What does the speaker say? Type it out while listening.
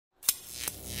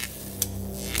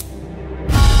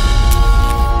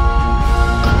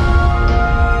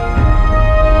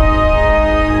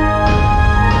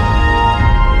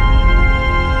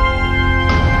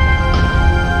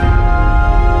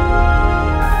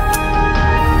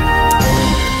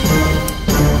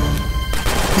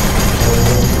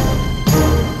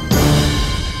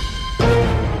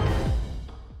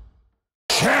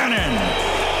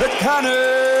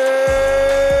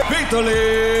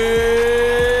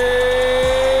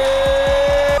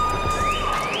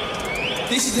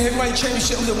the heavyweight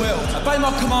championship of the world. Obey my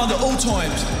command at all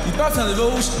times. You both know the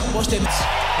rules. Watch them.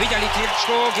 Vitali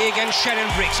Klitschko gegen Shannon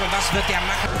Briggs. Und was wird der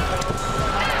machen?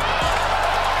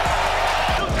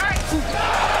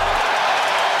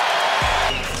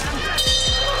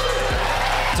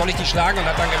 Soll ich die schlagen? Und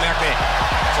hat dann gemerkt, nee,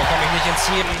 so komme ich nicht ins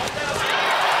Ziel.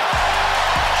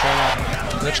 Schöner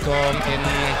Klitschko in den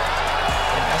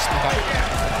ersten Ball.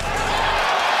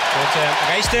 Gute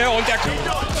Rechte und der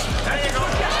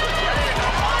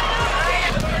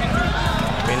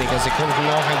wenige Sekunden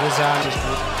noch in dieser.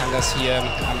 Kann das hier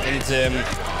am Ende,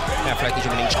 ja, vielleicht nicht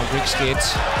unbedingt schon Briggs geht.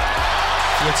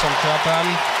 Viel zum Körper.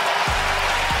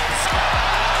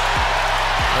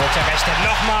 Rote Rechte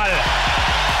nochmal.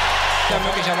 Da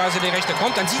möglicherweise die Rechte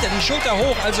kommt, dann zieht er die Schulter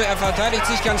hoch, also er verteidigt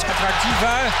sich ganz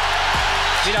attraktiver.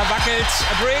 Wieder wackelt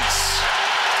Briggs.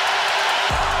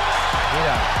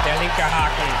 Wieder der linke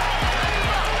Haken.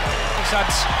 Es hat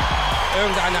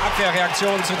irgendeine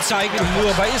Abwehrreaktion zu zeigen,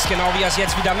 nur bei ist, genau wie er es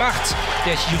jetzt wieder macht.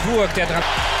 Der Chirurg, der dran.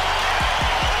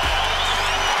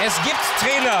 Es gibt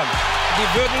Trainer,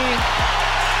 die würden,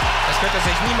 es könnte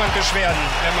sich niemand beschweren,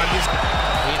 wenn man dies.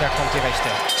 Wieder kommt die Rechte.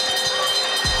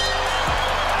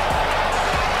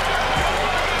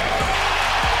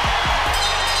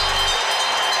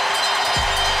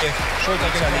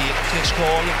 Schulter Vitali Klitschko,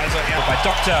 also er bei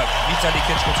Dr. Vitali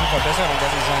Klitschko zu verbessern und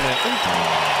das ist seine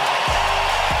mehrere.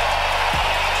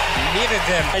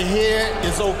 Here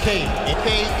is okay.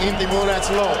 Okay in the world, that's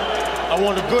low. I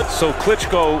want a good. So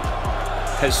Klitschko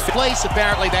has place.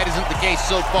 Apparently that isn't the case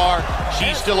so far.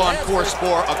 She's still on course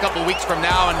for a couple weeks from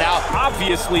now, and now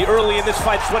obviously early in this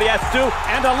fight is what he has to do.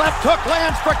 And a left hook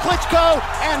lands for Klitschko,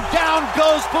 and down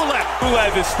goes Pulev.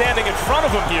 Pulev is standing in front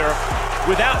of him here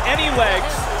without any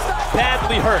legs.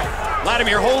 Badly hurt.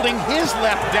 Wladimir holding his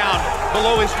left down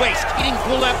below his waist, getting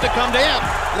Pulev to come to him.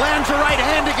 Lands a right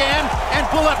hand again, and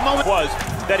Pulev was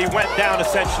that he went down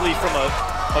essentially from a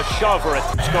shove or a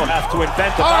Klitschko have to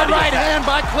invent a hard body right attack. hand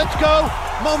by Klitschko,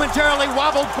 momentarily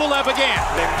wobbled Pulev again.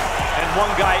 And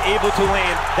one guy able to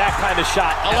land that kind of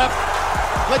shot. A left,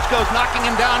 Klitschko's knocking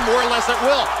him down more or less at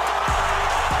will.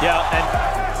 Yeah, and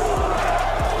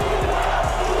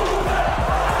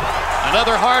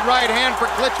another hard right hand for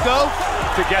Klitschko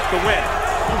to get the win.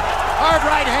 Hard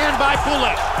right hand by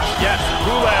Pulev. Yes,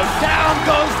 Pulev. Down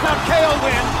goes the KO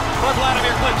win for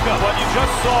Wladimir Klitschko. What you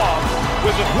just saw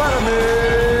was a Владимир.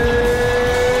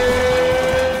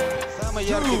 Самый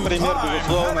яркий пример,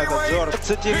 безусловно, это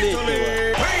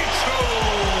 20-летнего.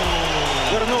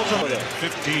 Вернулся.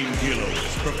 15 kilos.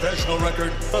 Professional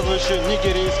record. Сразу еще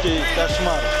нигерийский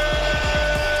кошмар.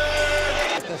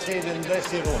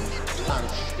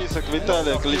 Список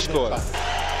Виталия Кличко.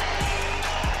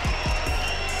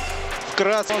 В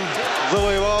красном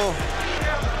завоевал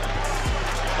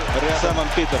самым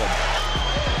Питером.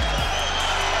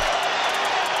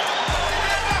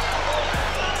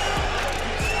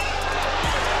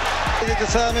 Видите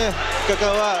сами,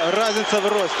 какова разница в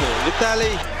росте.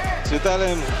 Виталий, с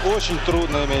Виталием очень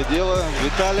трудно иметь дело.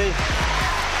 Виталий,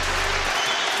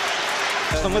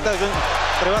 что мы также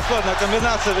превосходная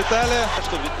комбинация Виталия.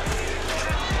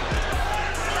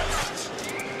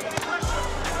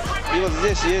 И вот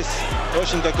здесь есть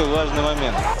очень такой важный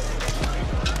момент.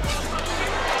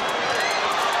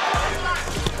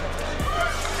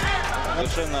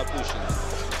 Совершенно опущено.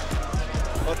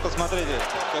 Вот посмотрите,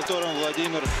 которым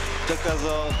Владимир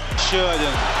доказал. Еще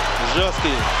один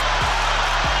жесткий.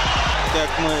 Как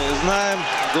мы знаем,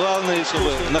 главное,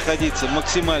 чтобы находиться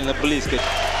максимально близко.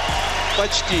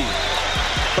 Почти,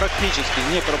 практически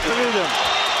не пропустим.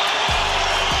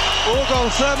 Угол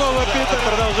самого Питера.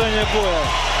 Продолжение боя.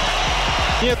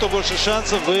 Нету больше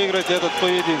шансов выиграть этот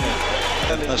поединок.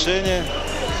 Отношения,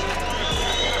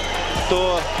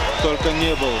 кто только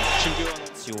не был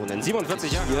чемпионом.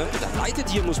 47 Jahre, da leitet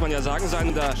hier, muss man ja sagen,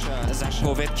 sein der Sascha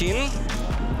Povetkin.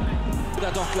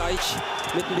 Oder doch gleich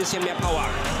mit ein bisschen mehr Power.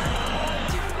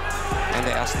 In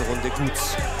der ersten Runde gut.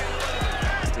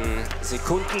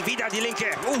 Sekunden wieder die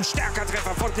linke. Stärker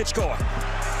Treffer von Klitschko.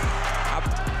 Ab.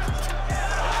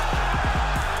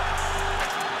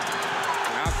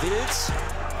 Ja, wild.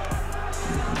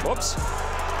 Ups.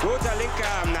 Guter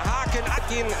linker Haken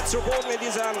abgehen zu Boden in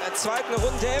dieser zweiten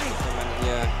Runde. Wenn man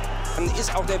hier, dann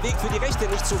ist auch der Weg für die Rechte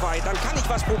nicht zu weit. Dann kann ich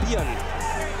was probieren.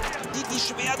 Wie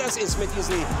schwer das ist mit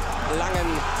diesen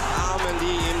langen Armen,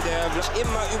 die ihm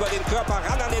immer über den Körper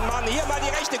ran an den Mann. Hier mal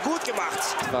die Rechte gut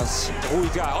gemacht. Was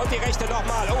ruhiger. Und die Rechte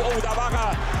nochmal. Oh, da war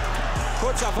er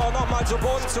kurz davor nochmal zu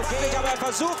Boden zu gehen. Aber er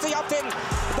versucht sich auf den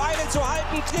Beinen zu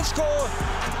halten. Klitschko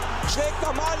schlägt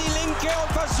nochmal die linke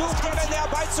und versucht ihn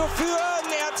herbeizuführen.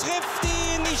 Er trifft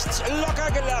ihn. Ich nicht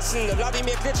locker gelassen.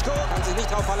 Wladimir Klitschko kann sich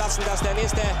nicht darauf verlassen, dass der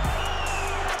nächste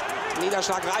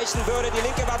Niederschlag reichen würde. Die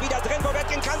linke war wieder drin.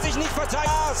 Povetkin kann sich nicht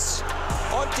verteidigen.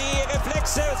 Und die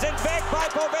Reflexe sind weg bei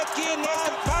Povetkin.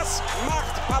 Nächster Pass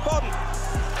macht Pabon.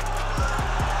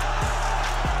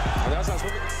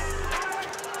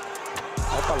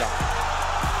 Hoppala.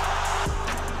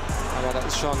 Aber da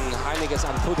ist schon einiges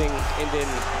an Pudding in den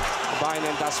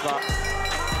Beinen. Das war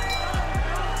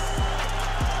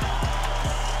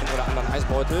den oder anderen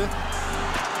Eisbeutel.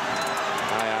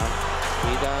 Naja,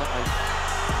 wieder ein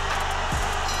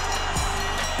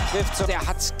Griff. Der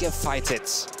hat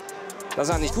gefeitet. Das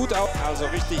sah nicht gut aus, also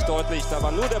richtig deutlich. Da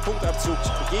war nur der Punktabzug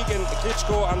gegen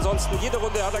Klitschko. Ansonsten jede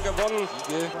Runde hat er gewonnen.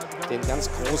 Den ganz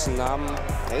großen Namen.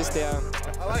 Er ist der.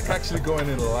 I like actually going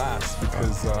in last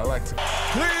because I like to.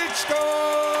 Klitschko!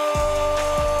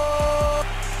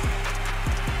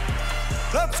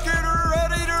 Let's get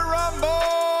ready to rumble!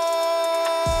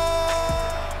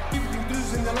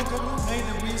 In the locker room made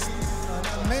a reason,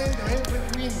 made every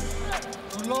win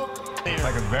to look.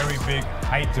 Like a very big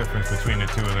height difference between the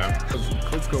two of them.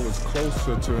 Klitschko was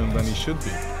closer to him than he should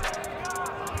be. A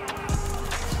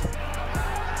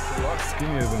lot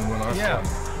skinnier than when I saw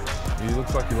him. He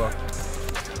looks like he lost.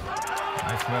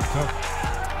 Nice left hook.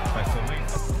 Nice elite.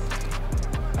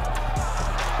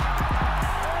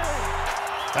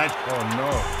 Oh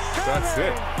no, that's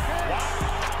it.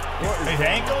 What is his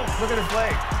ankle? Look at his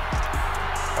leg.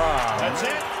 That's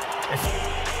it.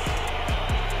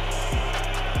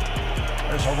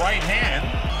 There's a right hand.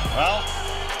 Well,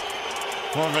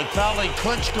 for Vitali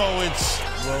Klitschko, it's...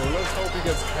 Well, let's hope he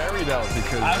gets carried out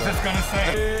because... I was just going to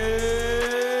say...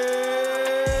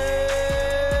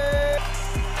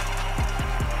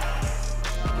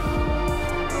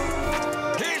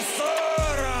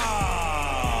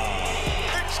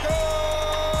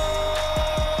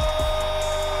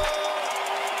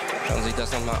 Schauen Sie sich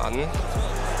das nochmal an.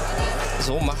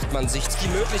 So macht man sich die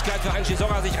Möglichkeit für einen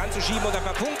Chisora, sich ranzuschieben und ein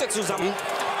paar Punkte zusammen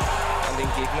an den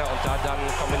Gegner und da dann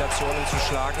Kombinationen zu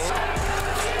schlagen.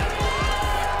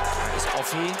 Er ist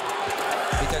offen.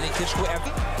 Vitali Klitschko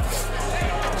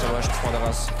zum Beispiel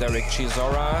vorderes Derek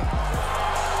Chisora.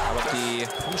 Aber die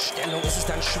Umstellung ist es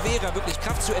dann schwerer, wirklich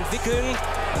Kraft zu entwickeln.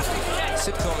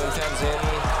 Sitcom im Fernsehen.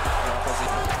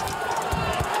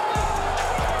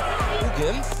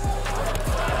 Uge.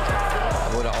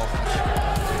 Da wurde auch...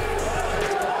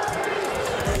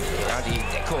 Die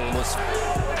Deckung muss.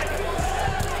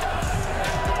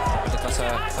 Was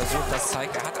er versucht, das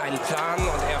zeigt, er hat einen Plan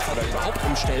und er überhaupt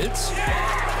umstellt.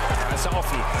 Da ist er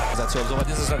offen. So weit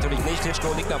ist es natürlich nicht.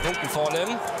 Klitschko liegt nach Punkten vorne.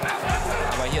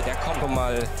 Aber hier, der kommt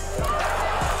mal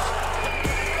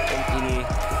um ihn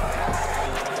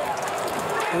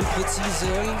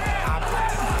unpräzise ab.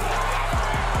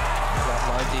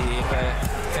 Nochmal die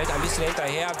fällt ein bisschen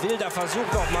hinterher. Wilder Versuch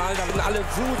nochmal. Da sind alle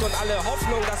Wut und alle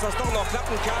Hoffnung, dass das doch noch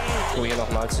klappen kann. So hier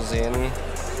nochmal zu sehen.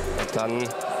 Und dann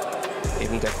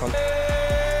eben der Kon.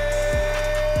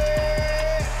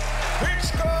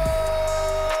 Klitschko!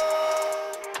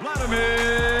 Wladimir!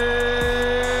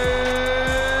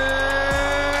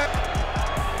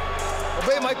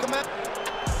 Obey my command.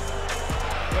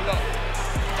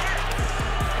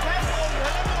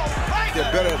 They're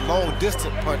better at long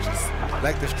distance punches,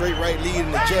 like the straight right lead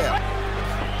and the jab.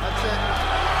 That's it.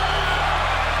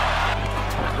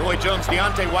 Roy Jones,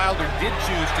 Deontay Wilder did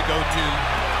choose to go to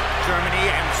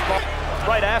Germany and spar.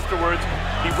 Right afterwards,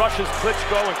 he rushes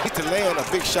Klitschko and To land a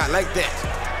big shot like that,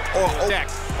 or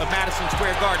deck of Madison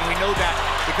Square Garden. We know that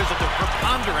because of the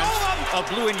preponderance of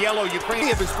blue and yellow Ukraine.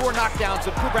 Of his 4 knockdowns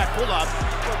of Kubrat Kulov.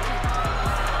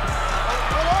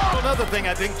 Another thing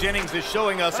I think Jennings is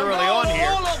showing us early on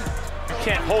here. you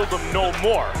can't hold him no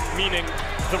more, meaning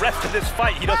the rest of this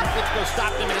fight he doesn't... Klitschko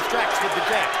stopped him in his tracks with the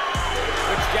jab.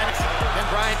 Which Jennings, then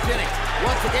Brian Jennings.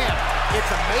 Once again,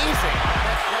 it's amazing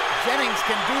that Jennings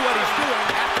can do what he's doing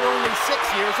after only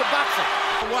 6 years of boxing.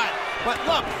 What? But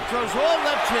look, throws all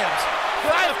left jabs.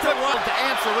 Five to one to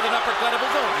answer with an uppercut of his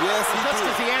own. Yes, he just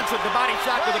did. as he answered the body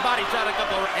shot with a body shot a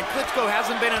couple of... And Klitschko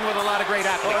hasn't been in with a lot of great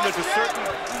athletes. There's a certain...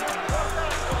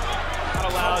 Not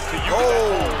allowed to use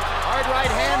that. Hard right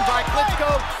hand by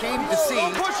Klitschko. Came to see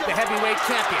the heavyweight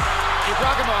champion.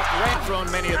 Ibrahimov ran thrown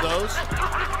many of those.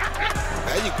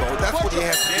 There you go. That's what he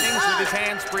has to do. Jennings with his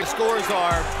hands free. Scores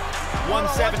are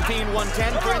 117,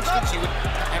 110, for instance.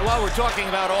 And while we're talking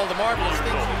about all the marvelous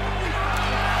things,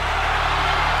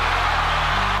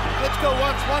 Klitschko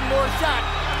wants one more shot.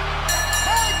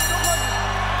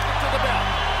 To the bell.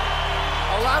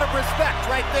 A lot of respect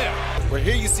right there. Well,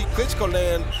 here you see Klitschko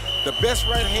land the best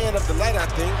right hand of the night, I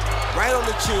think. Right on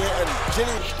the chin, and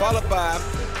Jennings followed by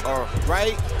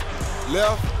right,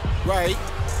 left, right,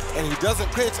 and he doesn't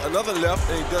clinch another left,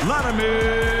 and he does.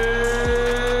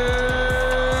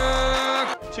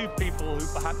 Two people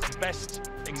who perhaps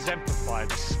best exemplify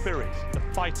the spirit, the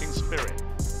fighting spirit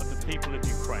of the people of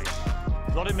Ukraine.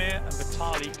 Wladimir and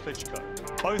Vitali Klitschko,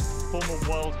 both former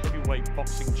world heavyweight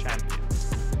boxing champions,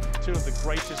 two of the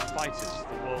greatest fighters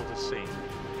the world has seen,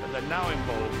 but they're now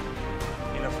involved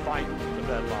in a fight for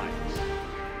their lives.